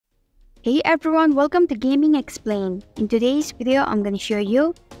Hey everyone, welcome to Gaming Explained. In today's video, I'm gonna show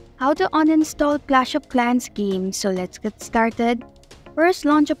you how to uninstall Clash of Clans game. So let's get started. First,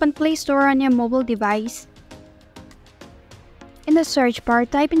 launch open Play Store on your mobile device. In the search bar,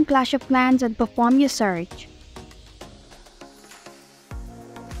 type in Clash of Clans and perform your search.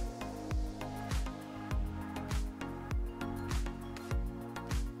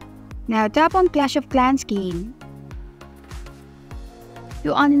 Now tap on Clash of Clans game. To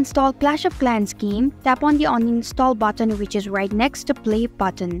uninstall Clash of Clans game, tap on the uninstall button which is right next to play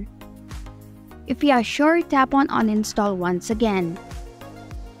button. If you are sure, tap on uninstall once again.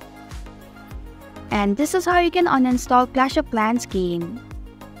 And this is how you can uninstall Clash of Clans game.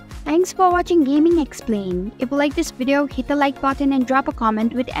 Thanks for watching Gaming Explained. If you like this video, hit the like button and drop a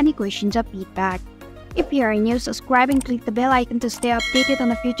comment with any questions or feedback. If you are new, subscribe and click the bell icon to stay updated on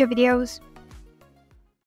the future videos.